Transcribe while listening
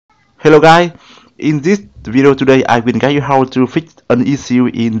Hello guys, in this video today I will guide you how to fix an issue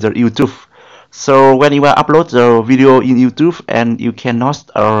in the YouTube. So when you upload the video in YouTube and you cannot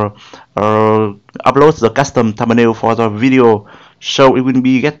upload the custom thumbnail for the video, so it will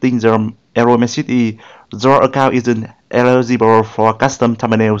be getting the error message: your account isn't eligible for custom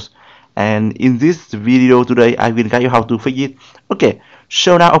thumbnails. And in this video today I will guide you how to fix it. Okay,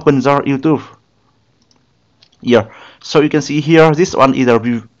 so now open your YouTube. Yeah, so you can see here this one is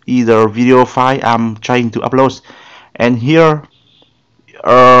either video file I'm trying to upload, and here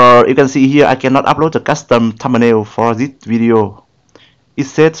you can see here I cannot upload the custom thumbnail for this video. It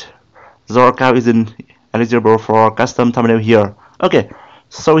said your account isn't eligible for custom thumbnail here. Okay,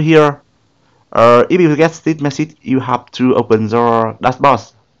 so here if you get this message, you have to open your dashboard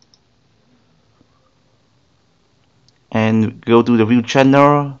and go to the view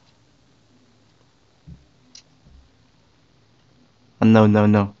channel.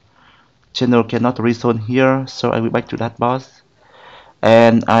 No, channel cannot resolve here, so I will back to that box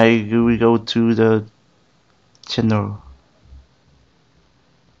and I will go to the channel.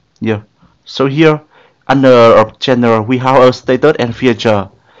 Yeah, so here under our channel we have a status and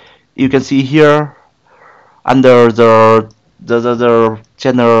feature. You can see here under the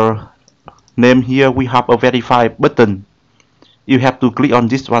channel name here we have a verify button. You have to click on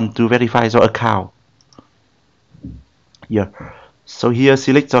this one to verify your account. Yeah, so here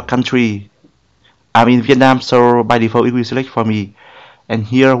select your country. I'm in Vietnam, so by default it will select for me. And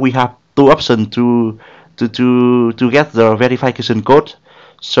here we have two options to get the verification code.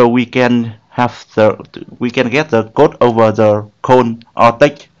 So we can get the code over the code or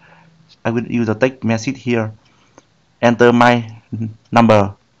text. I will use the text message here. Enter my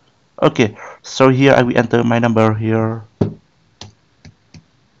number. Okay, so here I will enter my number here.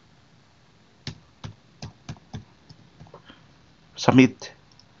 Submit.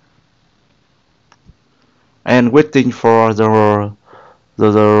 And waiting for the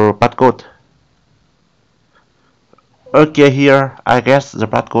passcode. Okay, here I guess the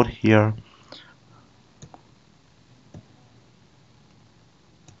passcode here.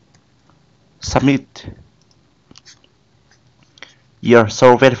 Submit. Here,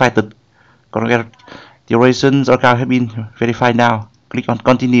 so verified. The congratulations, account have been verified now. Click on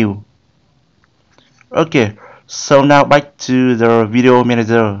continue. Okay, so now back to the video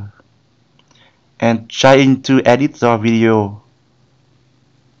manager and trying to edit the video.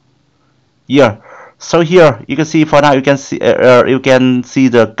 Yeah, so here you can see for now you can see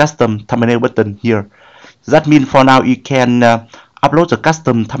the custom thumbnail button here. That means for now you can upload the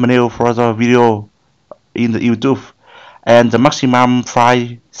custom thumbnail for the video in the YouTube, and the maximum file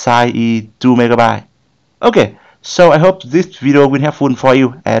size is 2 MB. Okay, so I hope this video will helpful for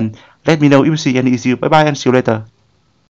you, and let me know if you see any issue. Bye bye and see you later.